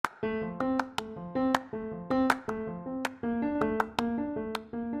Hey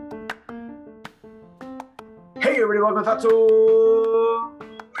everybody, welcome to Fatso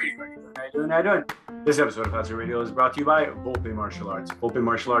Radio. How you doing? This episode of Fatso Radio is brought to you by Volpe Martial Arts. Volpe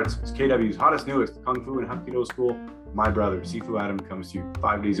Martial Arts is KW's hottest, newest Kung Fu and Hapkido school. My brother, Sifu Adam, comes to you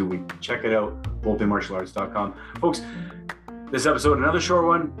 5 days a week. Check it out, volpemartialarts.com. Folks, this episode, another short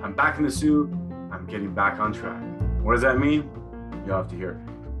one. I'm back in the suit. I'm getting back on track. What does that mean? You'll have to hear.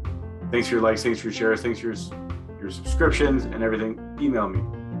 Thanks for your likes, thanks for your shares, thanks for your subscriptions and everything. Email me.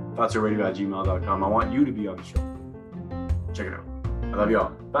 FatsoRadio@gmail.com. I want you to be on the show. Check it out. I love you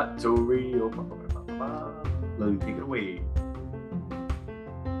all. Fatso Radio. Let me take it away.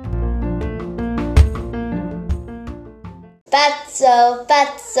 Fatso,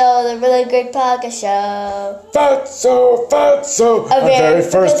 the really good podcast show. Fatso, our very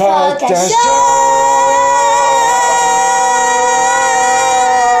first podcast show.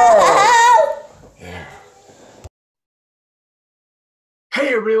 Yeah. Hey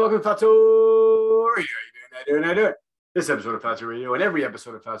everybody, welcome to Fatso Radio. How you doing? This episode of Fatso Radio and every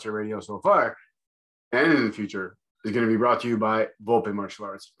episode of Fatso Radio so far and in the future is going to be brought to you by Volpe Martial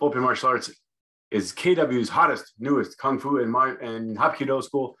Arts. Volpe Martial Arts is KW's hottest, newest Kung Fu and Hapkido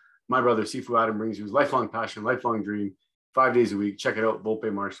school. My brother, Sifu Adam, brings you his lifelong passion, lifelong dream, 5 days a week. Check it out,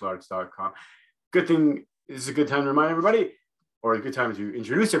 volpemartialarts.com. Good thing, this is a good time to remind everybody, or a good time to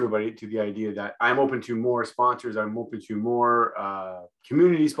introduce everybody to the idea that I'm open to more sponsors. I'm open to more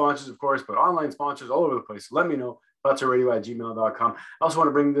community sponsors, of course, but online sponsors all over the place. Let me know, fatsoradio@gmail.com. I also want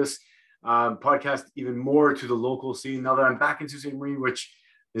to bring this podcast even more to the local scene now that I'm back in Sault Ste. Marie, which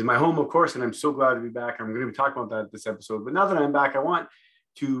is my home, of course, and I'm so glad to be back. I'm going to be talking about that this episode. But now that I'm back, I want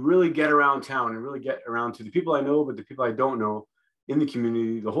to really get around town and really get around to the people I know, but the people I don't know in the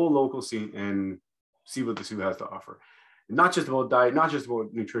community, the whole local scene, and see what the Sioux has to offer. Not just about diet, not just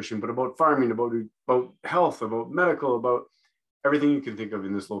about nutrition, but about farming, about health, about medical, about everything you can think of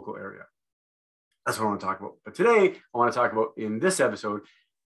in this local area. That's what I want to talk about. But today, I want to talk about, in this episode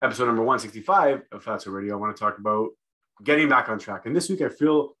number 165 of Fatso Radio, I want to talk about getting back on track. And this week, I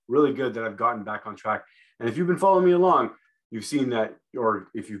feel really good that I've gotten back on track. And if you've been following me along, you've seen that, or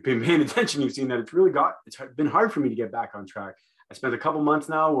if you've been paying attention, you've seen that it's been hard for me to get back on track. I spent a couple months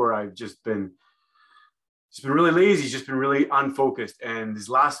now where I've just been really lazy, just been really unfocused. And these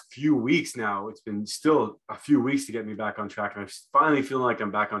last few weeks now, it's been still a few weeks to get me back on track. And I'm finally feeling like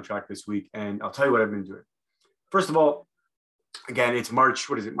I'm back on track this week. And I'll tell you what I've been doing. First of all, again, it's March.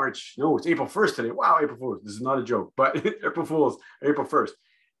 What is it? March? No, it's April 1st today. Wow, April Fool's. This is not a joke, but April 1st.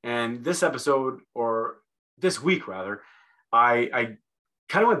 And this episode, or this week rather, I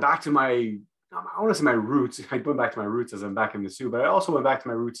kind of went back to I want to say my roots. I went back to my roots as I'm back in the Sioux, but I also went back to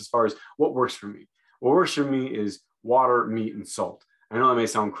my roots as far as what works for me. What works for me is water, meat, and salt. I know that may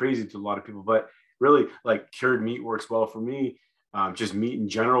sound crazy to a lot of people, but really, like, cured meat works well for me. Just meat in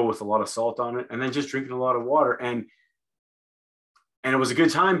general with a lot of salt on it, and then just drinking a lot of water. And it was a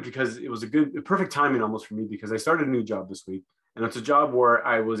good time because it was perfect timing almost for me, because I started a new job this week, and it's a job where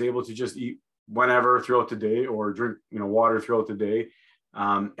I was able to just eat whenever throughout the day, or drink, water throughout the day.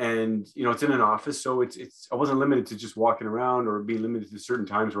 And it's in an office, so I wasn't limited to just walking around or being limited to certain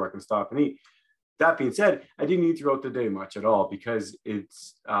times where I can stop and eat. That being said, I didn't eat throughout the day much at all, because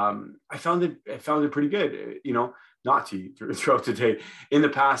I found it pretty good, not to eat throughout the day. In the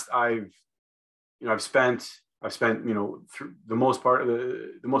past, I've spent through the most part of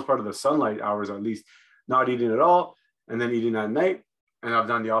the sunlight hours, at least, not eating at all, and then eating at night. And I've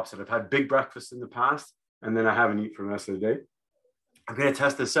done the opposite. I've had big breakfasts in the past, and then I haven't eaten for the rest of the day. I'm going to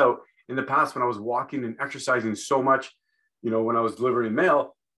test this out. In the past, when I was walking and exercising so much, when I was delivering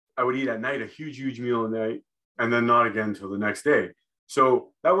mail, I would eat at night, a huge meal at night, and then not again until the next day.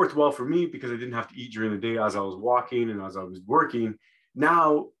 So that worked well for me because I didn't have to eat during the day as I was walking and as I was working.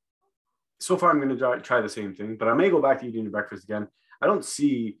 Now, so far, I'm going to try the same thing, but I may go back to eating a breakfast again. I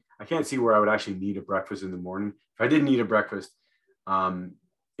can't see where I would actually need a breakfast in the morning. If I didn't eat a breakfast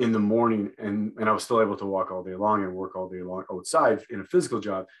in the morning and I was still able to walk all day long and work all day long outside in a physical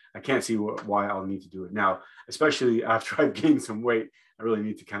job, I can't see why I'll need to do it now, especially after I've gained some weight. I really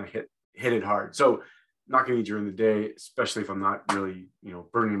need to kind of hit it hard. So I'm not going to eat during the day, especially if I'm not really,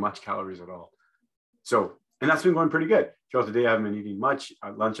 burning much calories at all. So, and that's been going pretty good. Throughout the day, I haven't been eating much.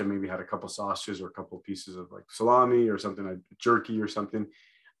 At lunch, I maybe had a couple sausages or a couple pieces of like salami or something, jerky or something.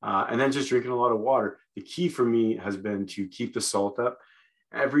 And then just drinking a lot of water. The key for me has been to keep the salt up.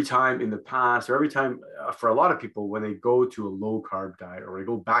 Every time in the past, or every time for a lot of people, when they go to a low carb diet, or they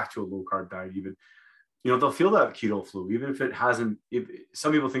go back to a low carb diet, even, they'll feel that keto flu, even if it hasn't.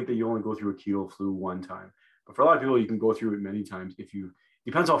 Some people think that you only go through a keto flu one time, but for a lot of people, you can go through it many times if you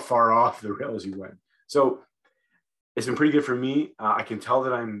depends how far off the rails you went. So it's been pretty good for me. I can tell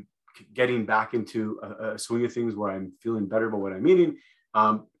that I'm getting back into a swing of things where I'm feeling better about what I'm eating.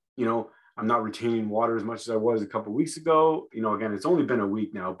 You know, I'm not retaining water as much as I was a couple of weeks ago. You know, again, it's only been a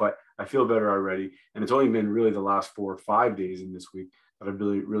week now, but I feel better already. And it's only been really the last 4 or 5 days in this week that I've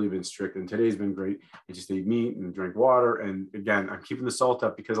really been strict. And today's been great. I just ate meat and drank water. And again, I'm keeping the salt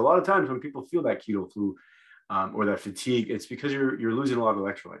up because a lot of times when people feel that keto flu or that fatigue, it's because you're losing a lot of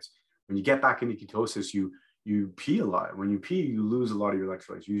electrolytes. When you get back into ketosis, you pee a lot. When you pee, you lose a lot of your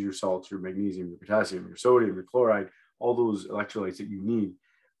electrolytes. You use your salts, your magnesium, your potassium, your sodium, your chloride, all those electrolytes that you need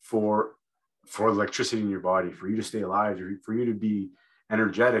for electricity in your body, for you to stay alive, for you to be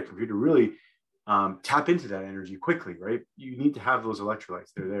energetic, for you to really tap into that energy quickly, right? You need to have those electrolytes.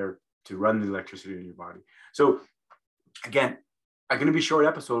 They're there to run the electricity in your body. So again, I'm going to be short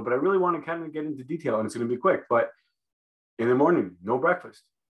episode, but I really want to kind of get into detail, and it's going to be quick. But in the morning, no breakfast,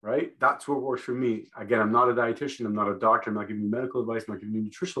 right? That's what works for me. Again, I'm not a dietitian. I'm not a doctor. I'm not giving you medical advice. I'm not giving you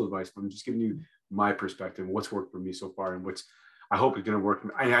nutritional advice. But I'm just giving you my perspective, what's worked for me so far, and what's I hope it's going to work.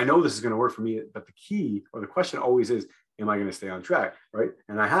 I know this is going to work for me, but the key or the question always is, am I going to stay on track, right?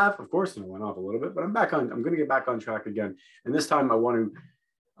 And I have, of course, and I went off a little bit, but I'm going to get back on track again. And this time I want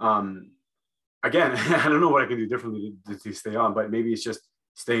to, again, I don't know what I can do differently to stay on, but maybe it's just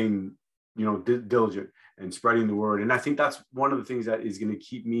staying, diligent and spreading the word. And I think that's one of the things that is going to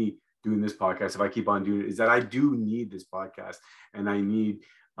keep me doing this podcast. If I keep on doing it, is that I do need this podcast, and I need,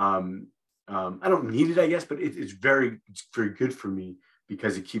 I don't need it, I guess, but it's very good for me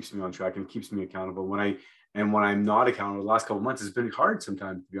because it keeps me on track and keeps me accountable. When I'm not accountable, the last couple of months, it's been hard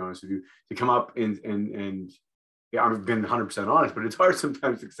sometimes, to be honest with you, to come up and yeah, I've been 100% honest, but it's hard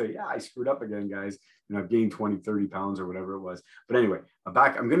sometimes to say, yeah, I screwed up again, guys. I've gained 20, 30 pounds or whatever it was. But anyway, I'm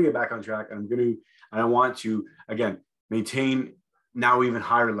going to get back on track, and I want to, again, maintain now even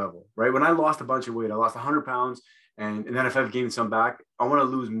higher level, right? When I lost a bunch of weight, I lost 100 pounds. And then if I've gained some back, I want to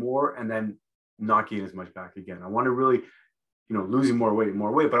lose more and then not gain as much back again. I want to really, losing more weight,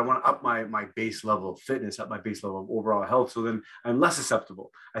 but I want to up my base level of fitness, up my base level of overall health. So then I'm less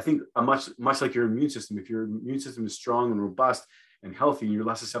susceptible. I think much like your immune system, if your immune system is strong and robust and healthy, and you're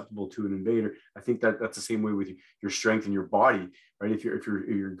less susceptible to an invader, I think that's the same way with your strength in your body, right? If you're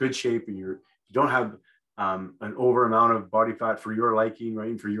in good shape and you don't have an over amount of body fat for your liking,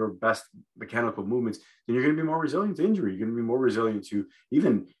 right, and for your best mechanical movements, then you're going to be more resilient to injury. You're going to be more resilient to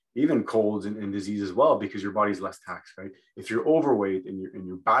even colds and disease as well, because your body's less taxed, right? If you're overweight and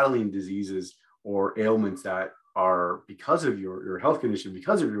you're battling diseases or ailments that are because of your health condition,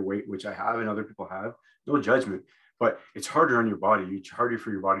 because of your weight, which I have and other people have, no judgment, but it's harder on your body. It's harder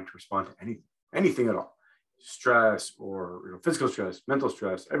for your body to respond to anything at all, stress or physical stress, mental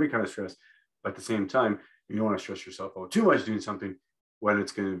stress, every kind of stress. But at the same time, you don't want to stress yourself out too much doing something when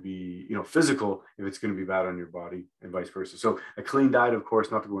it's going to be, physical, if it's going to be bad on your body, and vice versa. So a clean diet, of course,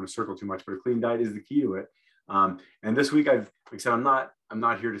 not to go in a circle too much, but a clean diet is the key to it. And this week, like I said, I'm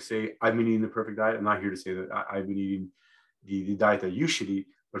not here to say I've been eating the perfect diet. I'm not here to say that I've been eating the diet that you should eat.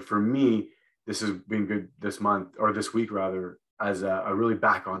 But for me, this has been good this month, or this week rather, as a really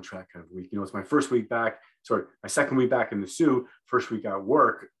back on track kind of week. It's my my second week back in the Sioux, first week at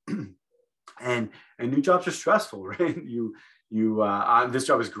work. And new jobs are stressful, right? This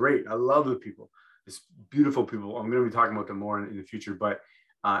job is great. I love the people. It's beautiful people. I'm going to be talking about them more in the future, but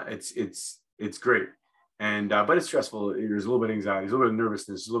it's great. And but it's stressful. There's a little bit of anxiety, there's a little bit of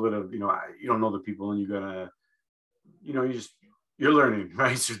nervousness, a little bit of you don't know the people, and you're learning,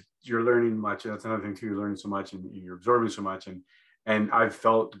 right? So you're learning much. That's another thing too. You're learning so much, and you're absorbing so much. And I've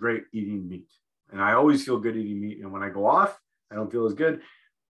felt great eating meat, and I always feel good eating meat. And when I go off, I don't feel as good.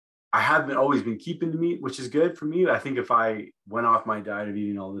 I have always been keeping the meat, which is good for me. I think if I went off my diet of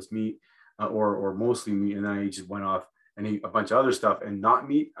eating all this meat, or mostly meat, and then I just went off and ate a bunch of other stuff and not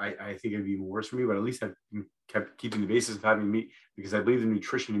meat, I think it'd be even worse for me. But at least I've kept keeping the basis of having meat, because I believe the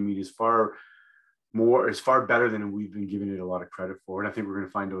nutrition in meat is far better than we've been giving it a lot of credit for. And I think we're going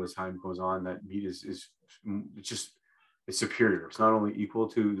to find out as time goes on that meat is it's superior. It's not only equal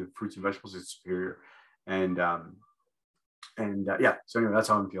to the fruits and vegetables, it's superior. And yeah, so anyway, that's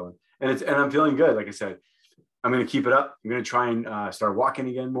how I'm feeling. And I'm feeling good. Like I said, I'm going to keep it up. I'm going to try and start walking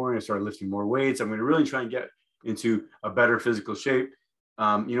again more, and start lifting more weights. I'm going to really try and get into a better physical shape.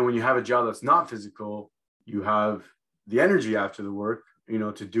 When you have a job that's not physical, you have the energy after the work,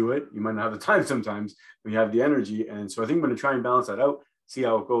 to do it. You might not have the time sometimes, but you have the energy. And so I think I'm going to try and balance that out, see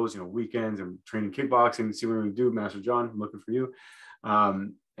how it goes. Weekends, I'm training kickboxing, see what we're going to do. Master John, I'm looking for you.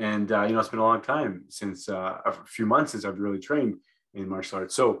 It's been a long time since a few months since I've really trained in martial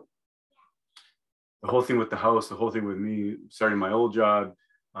arts. So the whole thing with the house, the whole thing with me starting my old job,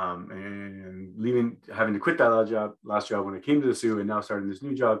 and leaving, having to quit that last job when I came to the Sioux, and now starting this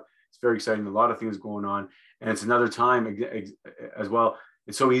new job. It's very exciting. A lot of things going on, and it's another time as well.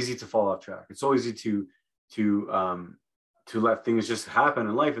 It's so easy to fall off track. It's so easy to let things just happen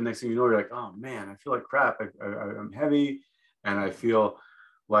in life, and next thing you know, you're like, oh man, I feel like crap. I'm heavy, and I feel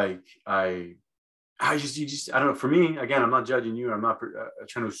like I don't know. For me, again, I'm not judging you. I'm not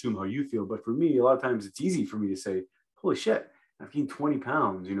trying to assume how you feel, but for me, a lot of times it's easy for me to say, holy shit, I've gained 20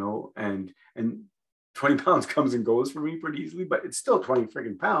 pounds, you know, and 20 pounds comes and goes for me pretty easily, but it's still 20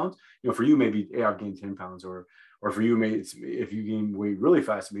 freaking pounds. You know, for you, maybe, hey, I've gained 10 pounds, or for you, maybe if you gain weight really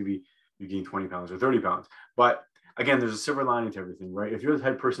fast, maybe you gain 20 pounds or 30 pounds. But again, there's a silver lining to everything, right? If you're the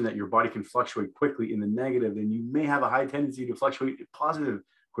type of person that your body can fluctuate quickly in the negative, then you may have a high tendency to fluctuate positive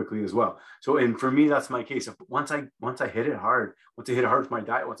quickly as well. So, and for me, that's my case. Once I hit it hard, once I hit it hard with my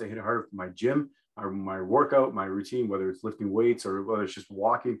diet, once I hit it hard with my gym, or my workout, my routine, whether it's lifting weights or whether it's just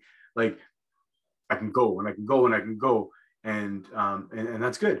walking, like I can go and I can go and I can go. And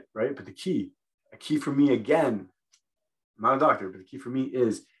that's good, right? But a key for me, again, I'm not a doctor, but the key for me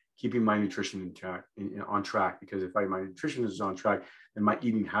is keeping my nutrition on track. Because if my nutrition is on track, then my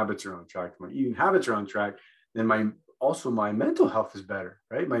eating habits are on track. If my eating habits are on track, then my mental health is better,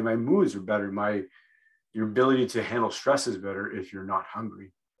 right? My moods are better. Your ability to handle stress is better if you're not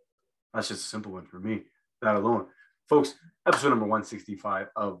hungry. That's just a simple one for me, that alone. Folks, episode number 165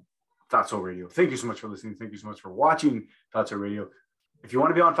 of Fatso Radio. Thank you so much for listening. Thank you so much for watching Fatso Radio. If you want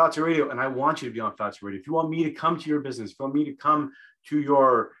to be on Fatso Radio, and I want you to be on Fatso Radio, if you want me to come to your business, if you want me to come to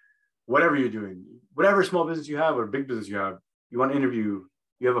your whatever you're doing, whatever small business you have or big business you have, you want to interview,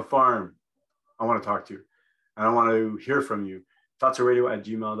 you have a farm, I want to talk to you. And I want to hear from you.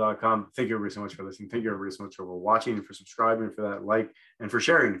 fatsoradio@gmail.com. Thank you everybody so much for listening. Thank you everybody so much for watching and for subscribing, for that like, and for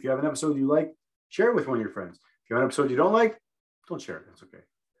sharing. If you have an episode you like, share it with one of your friends. If you have an episode you don't like, don't share it. That's okay.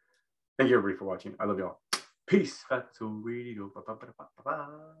 Thank you everybody for watching. I love y'all. Peace. Fatso Radio.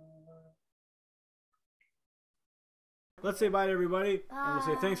 Let's say bye to everybody. Bye. And we'll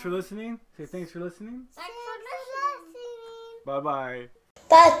say thanks for listening. Say thanks for listening. Thanks for listening. Bye-bye.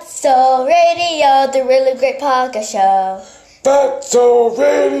 Fatso Radio, the really great podcast show. Fatso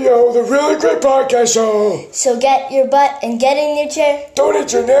Radio, the really great podcast show. So get your butt and get in your chair. Don't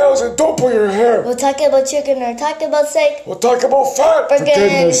eat your nails and don't pull your hair. We'll talk about chicken or talk about steak. We'll talk about fat, for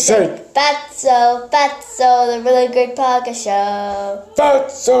goodness sake. Fatso, the really great podcast show.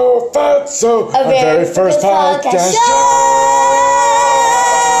 Fatso, our very first podcast show.